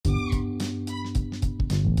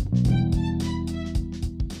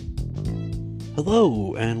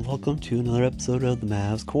Hello, and welcome to another episode of the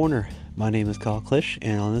Mavs Corner. My name is Kyle Klish,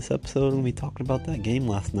 and on this episode, I'm going to be talking about that game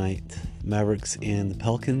last night. Mavericks and the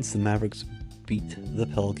Pelicans. The Mavericks beat the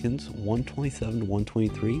Pelicans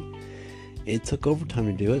 127-123. It took overtime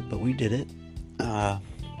to do it, but we did it.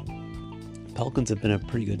 Pelicans have been a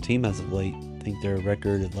pretty good team as of late. I think their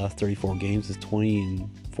record of the last 34 games is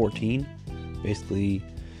 20-14. Basically,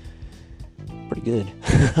 pretty good.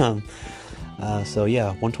 So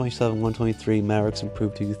yeah, 127-123, Mavericks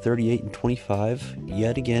improved to 38-25.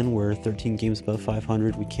 Yet again, we're 13 games above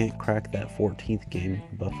 500. We can't crack that 14th game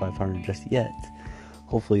above 500 just yet.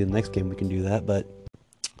 Hopefully the next game we can do that, but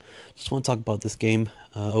just want to talk about this game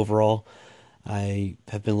overall. I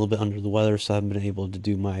have been a little bit under the weather, so I haven't been able to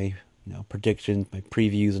do my predictions, my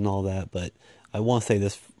previews and all that, but I want to say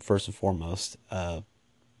this first and foremost.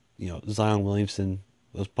 Zion Williamson,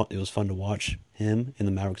 it was fun to watch him and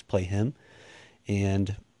the Mavericks play him.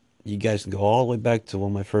 And you guys can go all the way back to one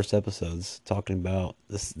of my first episodes talking about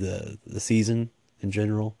the season in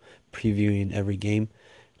general, previewing every game.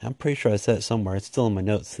 And I'm pretty sure I said it somewhere. It's still in my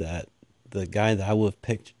notes that the guy that I would have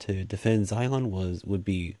picked to defend Zion would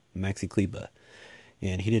be Maxi Kleber.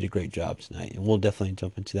 And he did a great job tonight. And we'll definitely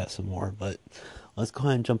jump into that some more. But let's go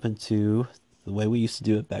ahead and jump into the way we used to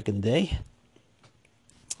do it back in the day.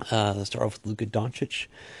 Let's start off with Luka Doncic.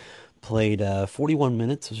 Played 41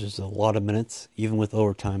 minutes, which is a lot of minutes. Even with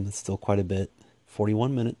overtime, that's still quite a bit.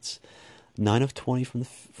 41 minutes. 9 of 20 from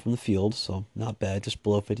the field, so not bad, just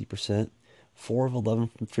below 50%. 4 of 11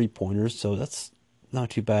 from three-pointers, so that's not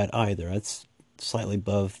too bad either. That's slightly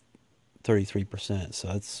above 33%, so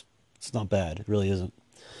it's not bad. It really isn't.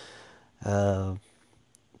 8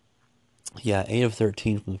 of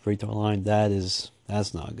 13 from the free throw line. That's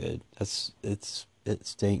not good. It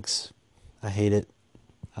stinks. I hate it.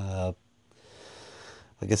 I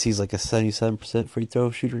guess he's like a 77% free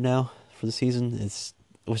throw shooter now for the season.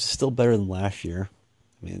 Which is still better than last year.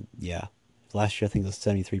 I mean, yeah, last year I think it was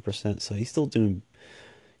 73%. So he's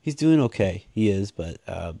doing okay. He is, but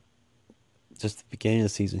just the beginning of the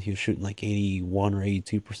season he was shooting like 81 or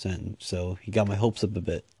 82%. So he got my hopes up a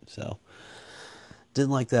bit. So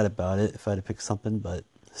didn't like that about it. If I had to pick something, but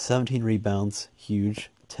 17 rebounds, huge.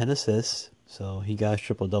 10 assists. So he got a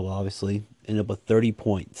triple-double, obviously. Ended up with 30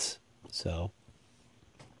 points. So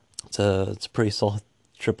it's a pretty solid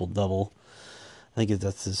triple-double. I think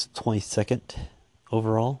that's his 22nd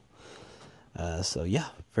overall. So yeah,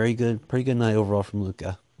 very good. Pretty good night overall from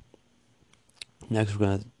Luka. Next, we're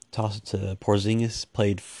going to toss it to Porzingis.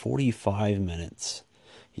 Played 45 minutes.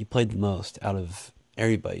 He played the most out of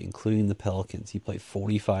everybody, including the Pelicans. He played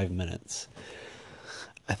 45 minutes.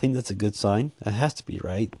 I think that's a good sign. It has to be,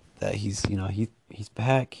 right? That he's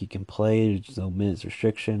back, he can play, there's no minutes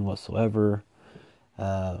restriction whatsoever.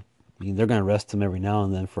 They're going to rest him every now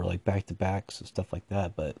and then for like back-to-backs and stuff like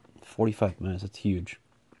that, but 45 minutes, that's huge.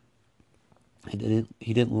 He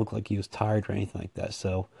didn't look like he was tired or anything like that,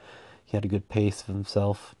 so he had a good pace of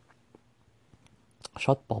himself.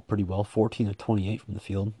 Shot the ball pretty well, 14 of 28 from the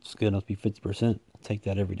field. It's good enough to be 50%. I'll take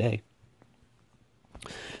that every day.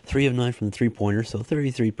 3 of 9 from the three-pointer, so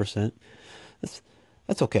 33%.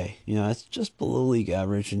 That's okay. It's just below league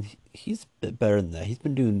average, and he's a bit better than that. He's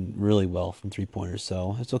been doing really well from three-pointers,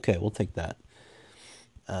 so it's okay. We'll take that.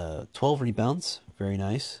 12 rebounds, very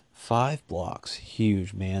nice. 5 blocks,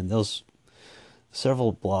 huge, man. Those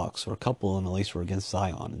several blocks, or a couple of them at least, were against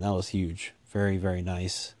Zion, and that was huge. Very, very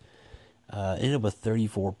nice. Ended up with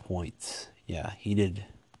 34 points. Yeah, he did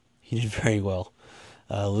very well.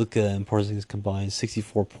 Luka and Porzingis combined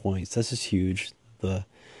 64 points. That's just huge. The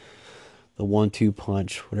 1-2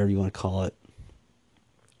 punch, whatever you want to call it.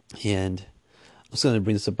 And I'm just going to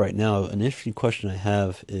bring this up right now. An interesting question I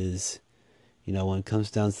have is, when it comes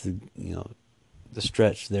down to the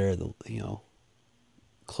stretch there,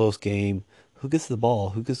 close game, who gets the ball?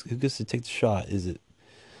 Who gets to take the shot? Is it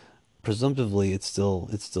presumptively it's still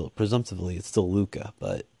Luka,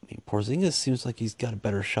 but Porzingis seems like he's got a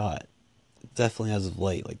better shot. Definitely as of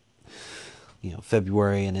late, like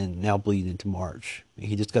February and then now bleeding into March.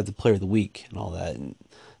 He just got the player of the week and all that. And I'm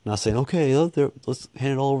not saying, okay, let's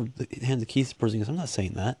hand the keys to Porzingis. I'm not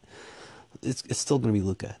saying that. It's still going to be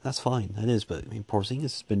Luka. That's fine. That is. But Porzingis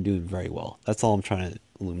has been doing very well. That's all I'm trying to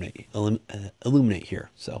illuminate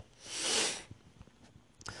here. So,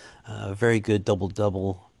 very good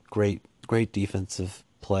double-double. Great defensive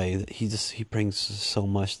play. He brings so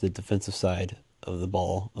much to the defensive side of the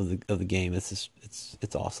ball of the game. It's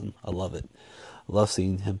awesome. I love it. I love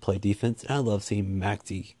seeing him play defense, and I love seeing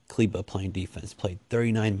Maxi Kleber playing defense. Played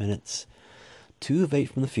 39 minutes, 2 of 8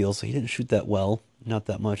 from the field, so he didn't shoot that well, not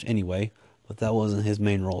that much anyway, but that wasn't his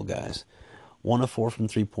main role, guys. 1 of 4 from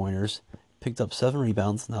three-pointers, Picked up 7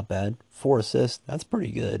 rebounds, not bad. 4 assists, that's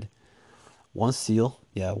pretty good. 1 steal,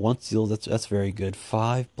 yeah, 1 steal, that's very good.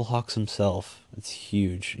 5 blocks himself, that's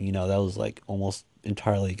huge. That was like almost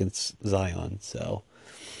entirely against Zion, so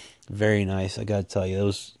very nice. I gotta tell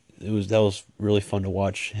you, that was really fun to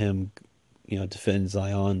watch him, defend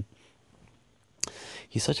Zion.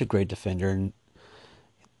 He's such a great defender, and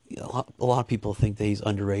a lot of people think that he's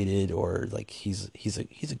underrated or like he's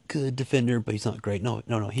a good defender, but he's not great. No,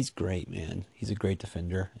 no, no, he's great, man. He's a great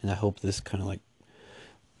defender, and I hope this kind of like,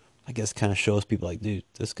 I guess, kind of shows people like, dude,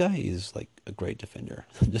 this guy is like a great defender.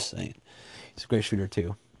 I'm just saying, he's a great shooter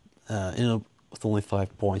too. With only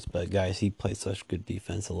 5 points, but guys, he played such good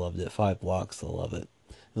defense. I loved it. 5 blocks, I love it.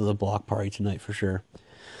 It was a block party tonight for sure.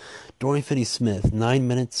 Dorian Finney-Smith, 9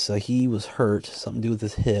 minutes. He was hurt, something to do with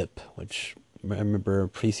his hip, which I remember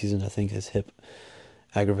preseason. I think his hip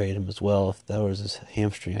aggravated him as well. If that was his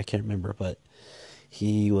hamstring, I can't remember, but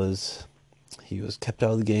he was kept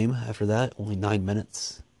out of the game after that. Only 9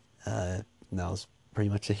 minutes. That was pretty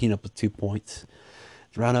much a heat up with 2 points.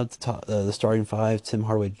 To round out the starting 5, Tim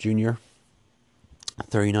Hardaway Jr.,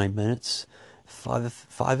 39 minutes, 5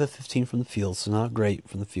 of 15 from the field, so not great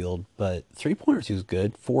from the field, but 3-pointers he was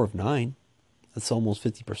good, 4 of 9. That's almost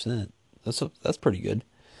 50%. That's pretty good.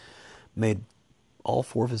 Made all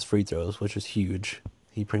 4 of his free throws, which was huge.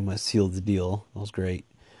 He pretty much sealed the deal. That was great.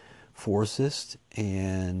 4 assists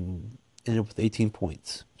and ended up with 18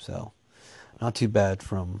 points. So not too bad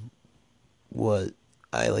from what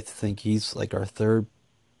I like to think he's like our third,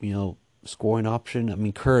 scoring option. I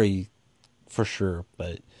mean, Curry for sure,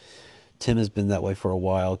 but Tim has been that way for a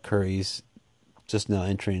while. Curry's just now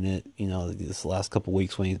entering it, this last couple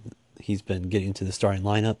weeks when he's been getting to the starting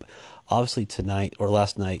lineup. Obviously tonight or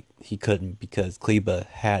last night he couldn't because Kleba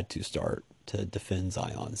had to start to defend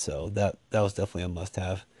Zion, so that was definitely a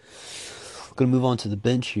must-have. Going to move on to the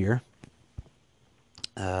bench here.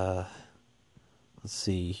 Let's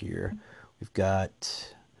see here. We've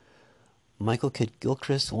got Michael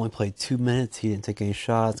Kidd-Gilchrist. Only played 2 minutes. He didn't take any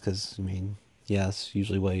shots because, yeah, that's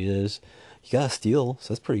usually what he is. He got a steal,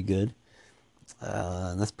 so that's pretty good.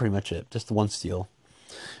 And that's pretty much it. Just the 1 steal.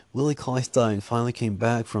 Willie Cauley-Stein finally came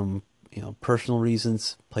back from personal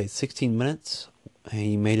reasons. Played 16 minutes. And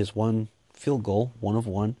he made his 1 field goal, 1 of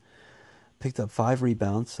 1. Picked up 5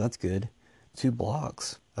 rebounds. So that's good. 2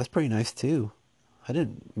 blocks. That's pretty nice too.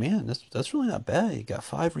 That's really not bad. He got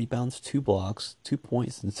 5 rebounds, 2 blocks, 2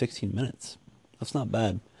 points in 16 minutes. That's not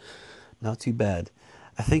bad. Not too bad.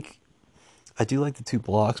 I do like the 2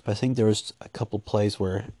 blocks, but I think there was a couple plays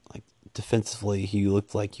where, like, defensively he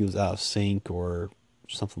looked like he was out of sync or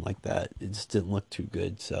something like that. It just didn't look too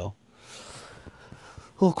good. So,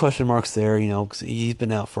 little question marks there, because he's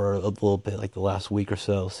been out for a little bit, like the last week or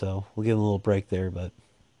so. So we'll give him a little break there, but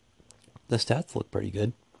the stats look pretty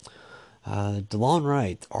good. DeLon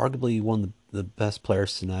Wright, arguably one of the best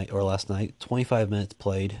players tonight or last night. 25 minutes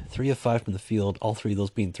played, 3 of 5 from the field. All 3 of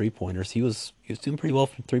those being 3-pointers. He was doing pretty well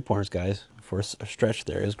from 3-pointers, guys. For a stretch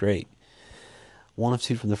there, it was great. 1 of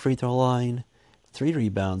 2 from the free throw line, 3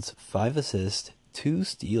 rebounds, 5 assists, 2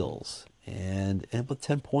 steals, and ended up with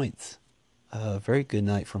 10 points. Very good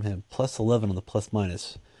night from him. Plus 11 on the plus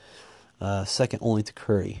minus. Second only to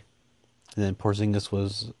Curry. And then Porzingis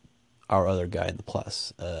was our other guy in the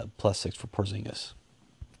plus. Plus 6 for Porzingis.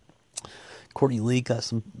 Courtney Lee got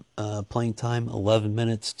some playing time. 11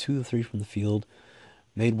 minutes, 2 of 3 from the field.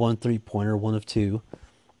 Made 1 3-pointer, 1 of 2.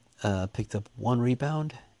 Picked up 1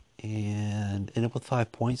 rebound and ended up with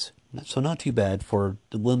 5 points. So not too bad for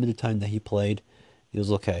the limited time that he played. It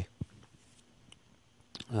was okay.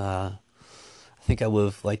 I think I would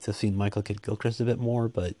have liked to have seen Michael Kidd-Gilchrist a bit more,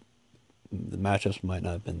 but the matchups might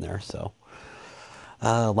not have been there. So,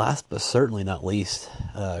 last but certainly not least,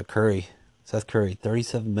 Seth Curry,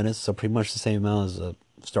 37 minutes, so pretty much the same amount as a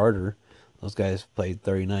starter. Those guys played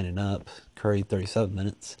 39 and up. Curry, 37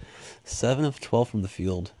 minutes. 7 of 12 from the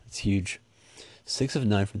field. It's huge. 6 of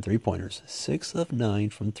 9 from 3-pointers. 6 of 9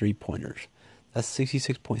 from 3-pointers. That's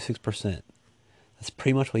 66.6%. That's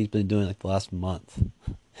pretty much what he's been doing like the last month.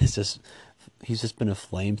 He's just been a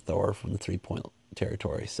flamethrower from the 3-point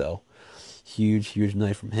territory. So, huge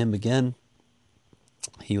night from him again.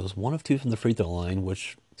 He was 1 of 2 from the free throw line,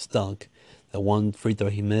 which stunk. That 1 free throw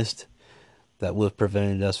he missed, that would have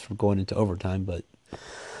prevented us from going into overtime, but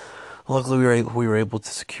luckily we were able to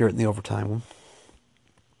secure it in the overtime.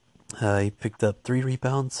 He picked up 3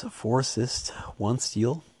 rebounds, 4 assists, 1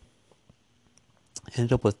 steal.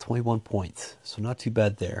 Ended up with 21 points, so not too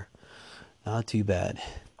bad there. Not too bad.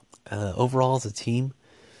 Overall, as a team,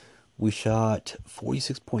 we shot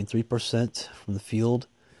 46.3% from the field.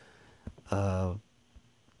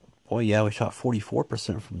 Oh yeah, we shot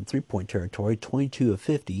 44% from 3-point territory, 22 of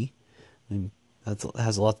 50. I mean, that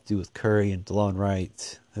has a lot to do with Curry and DeLon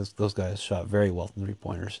Wright. Those guys shot very well from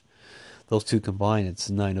 3-pointers. Those two combined, it's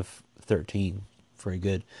 9 of 13. Very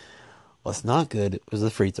good. What's not good was the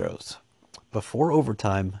free throws. Before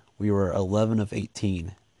overtime, we were 11 of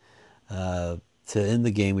 18. To end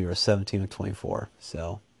the game, we were 17 of 24.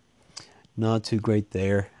 So, not too great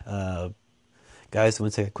there. Guys, I'm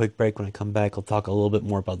going to take a quick break. When I come back, I'll talk a little bit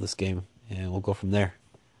more about this game, and we'll go from there.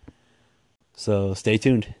 So, stay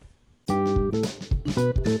tuned.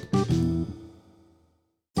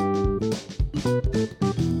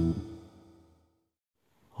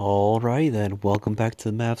 Alrighty then, welcome back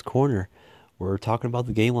to the Mavs Corner. We're talking about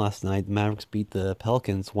the game last night. The Mavericks beat the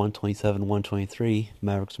Pelicans 127-123.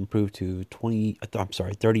 Mavericks improved to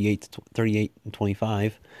 38 and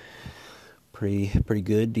 25. Pretty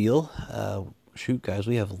good deal. Shoot, guys,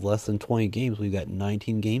 we have less than 20 games. We've got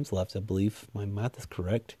 19 games left, I believe. My math is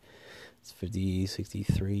correct. It's 50,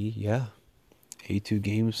 63, yeah. 82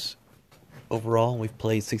 games overall. We've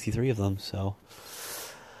played 63 of them, so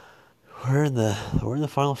we're in the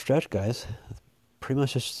final stretch, guys. Pretty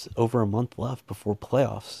much just over a month left before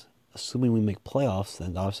playoffs. Assuming we make playoffs,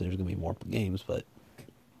 then obviously there's going to be more games, but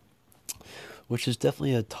which is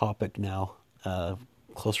definitely a topic now.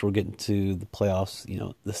 Closer we're getting to the playoffs,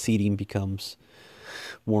 the seeding becomes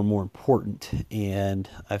more and more important. And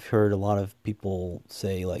I've heard a lot of people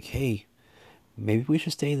say, like, hey, maybe we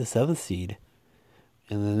should stay the 7th seed.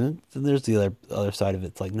 And then there's the other side of it.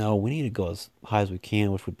 It's like, no, we need to go as high as we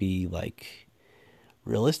can, which would be, like,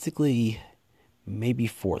 realistically, maybe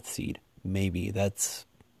 4th seed. Maybe. That's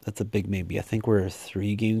a big maybe. I think we're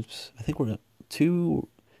 3 games. I think we're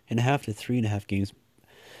 2.5 to 3.5 games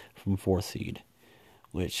from 4th seed.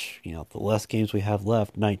 Which, the less games we have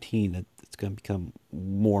left, 19, it's going to become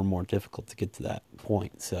more and more difficult to get to that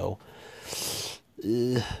point. So,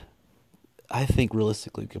 I think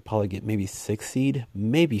realistically we could probably get maybe 6th seed,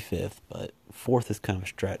 maybe 5th, but 4th is kind of a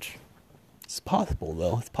stretch. It's possible,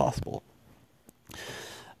 though. It's possible.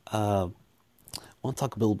 I want to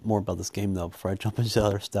talk a bit more about this game, though, before I jump into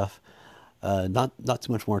other stuff. Not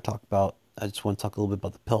too much more to talk about. I just want to talk a little bit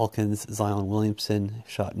about the Pelicans. Zion Williamson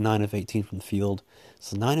shot 9 of 18 from the field.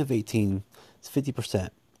 So 9 of 18 is 50%.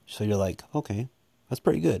 So you're like, okay, that's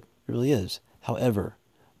pretty good. It really is. However,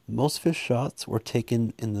 most of his shots were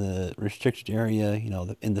taken in the restricted area,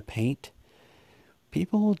 in the paint.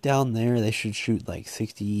 People down there, they should shoot like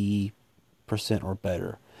 60% or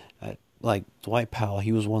better. Like Dwight Powell,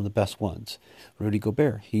 he was one of the best ones. Rudy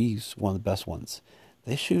Gobert, he's one of the best ones.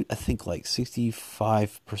 They shoot, I think, like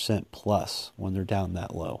 65% plus when they're down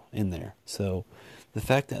that low in there. So the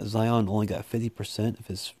fact that Zion only got 50% of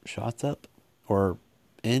his shots up or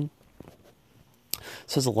in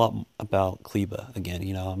says a lot about Kleba. Again,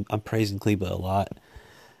 I'm praising Kleba a lot.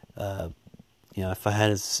 If I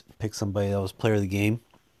had to pick somebody that was player of the game,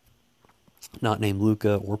 not named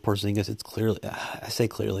Luka or Porzingis, it's clearly, I say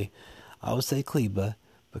clearly, I would say Kleba,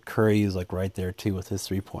 but Curry is like right there too with his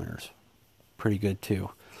 3-pointers. Pretty good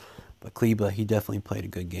too. But Kleba, he definitely played a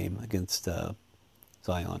good game against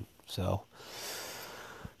Zion. So,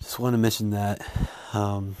 just want to mention that.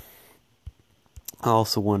 I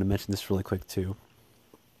also wanted to mention this really quick too.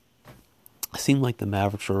 It seemed like the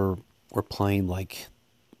Mavericks were playing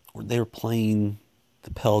they were playing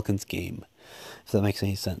the Pelicans game, if that makes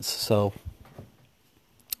any sense. So,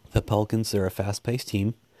 the Pelicans, they're a fast-paced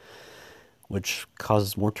team, which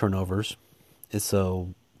causes more turnovers. And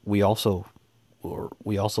so, we also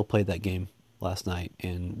played that game last night,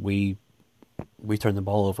 and we turned the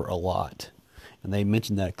ball over a lot. And they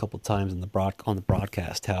mentioned that a couple of times on the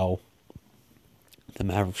broadcast, how the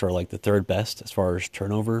Mavericks are like the 3rd best as far as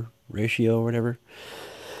turnover ratio or whatever.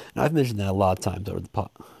 And I've mentioned that a lot of times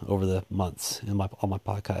over the months on my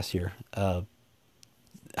podcast here.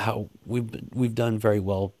 How we've done very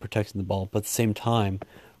well protecting the ball, but at the same time,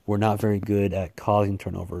 we're not very good at causing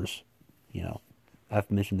turnovers. I've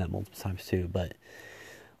mentioned that multiple times too, but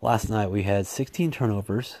last night we had 16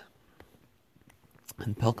 turnovers,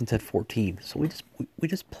 and Pelicans had 14. So we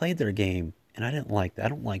just played their game, and I didn't like that. I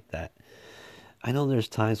don't like that. I know there's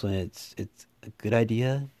times when it's a good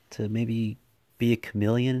idea to maybe be a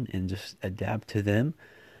chameleon and just adapt to them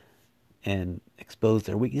and expose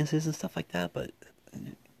their weaknesses and stuff like that, but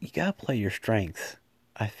you gotta play your strengths,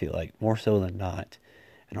 I feel like, more so than not.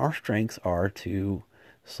 And our strengths are to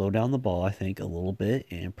slow down the ball, I think, a little bit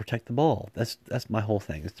and protect the ball. That's my whole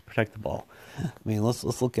thing, is to protect the ball. I mean, let's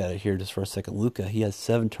look at it here just for a second. Luka, he had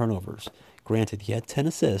 7 turnovers. Granted, he had 10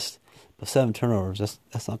 assists, but 7 turnovers,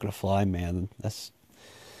 that's not going to fly, man.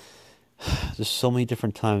 Just so many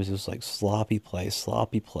different times it was like sloppy play,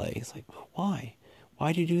 sloppy play. It's like, why?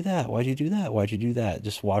 Why'd you do that? Why'd you do that? Why'd you do that?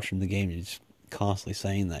 Just watching the game, you're just constantly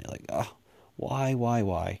saying that. You're like,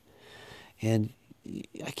 why? And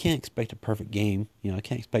I can't expect a perfect game. I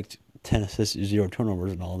can't expect 10 assists, 0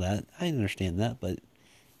 turnovers and all that. I understand that, but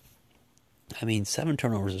I mean, 7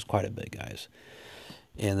 turnovers is quite a bit, guys.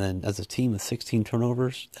 And then as a team with 16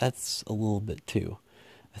 turnovers, that's a little bit too.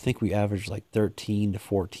 I think we averaged like 13 to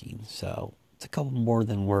 14, so it's a couple more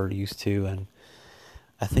than we're used to, and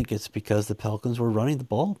I think it's because the Pelicans were running the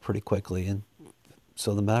ball pretty quickly, and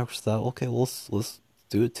so the Mavericks thought, okay, well, let's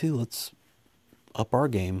do it too. Let's up our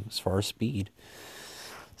game as far as speed.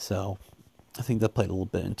 So I think that played a little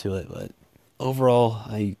bit into it, but overall,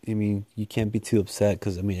 I mean, you can't be too upset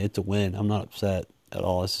because I mean it's a win. I'm not upset at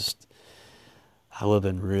all. It's just I would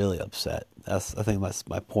have been really upset. I think that's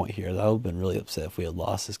my point here. I would have been really upset if we had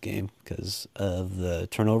lost this game because of the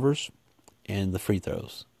turnovers and the free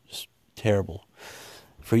throws. Just terrible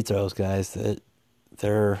free throws, guys.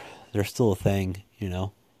 They're still a thing,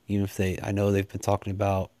 Even if I know they've been talking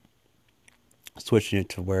about switching it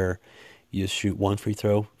to where you just shoot one free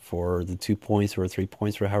throw for the 2 points or 3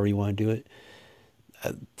 points or however you want to do it.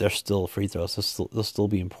 They're still free throws. They'll still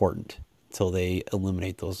be important until they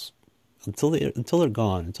eliminate those. Until they're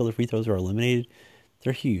gone, until the free throws are eliminated,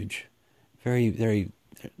 they're huge, very, very.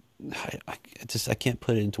 I can't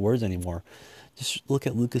put it into words anymore. Just look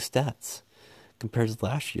at Luka's stats compared to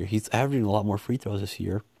last year. He's averaging a lot more free throws this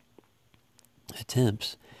year,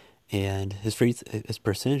 attempts, and his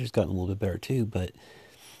percentage has gotten a little bit better too. But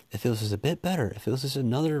if it was just a bit better, if it was just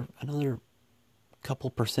another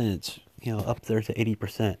couple percentage, up there to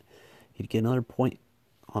 80%, he'd get another point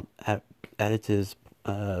added to his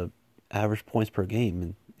average points per game,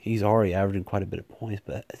 and he's already averaging quite a bit of points.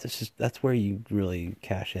 But that's where you really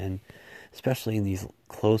cash in, especially in these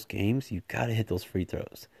close games. You got to hit those free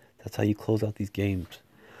throws. That's how you close out these games.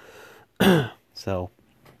 So,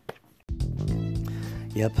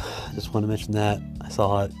 yep, just want to mention that. I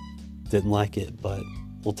saw it, didn't like it, but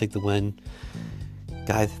we'll take the win.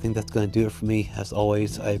 Guys, I think that's going to do it for me. As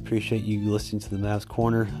always, I appreciate you listening to the Mavs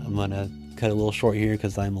Corner. I'm going to cut a little short here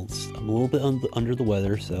because I'm a little bit under the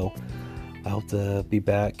weather, so I hope to be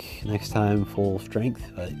back next time full strength.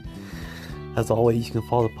 But as always, you can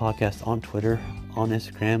follow the podcast on Twitter, on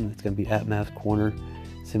Instagram. It's going to be at Mavs Corner.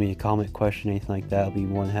 Send me a comment, question, anything like that. I'll be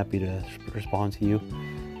more than happy to respond to you.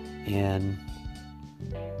 And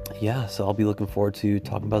yeah, so I'll be looking forward to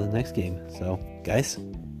talking about the next game. So, guys,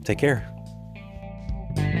 take care.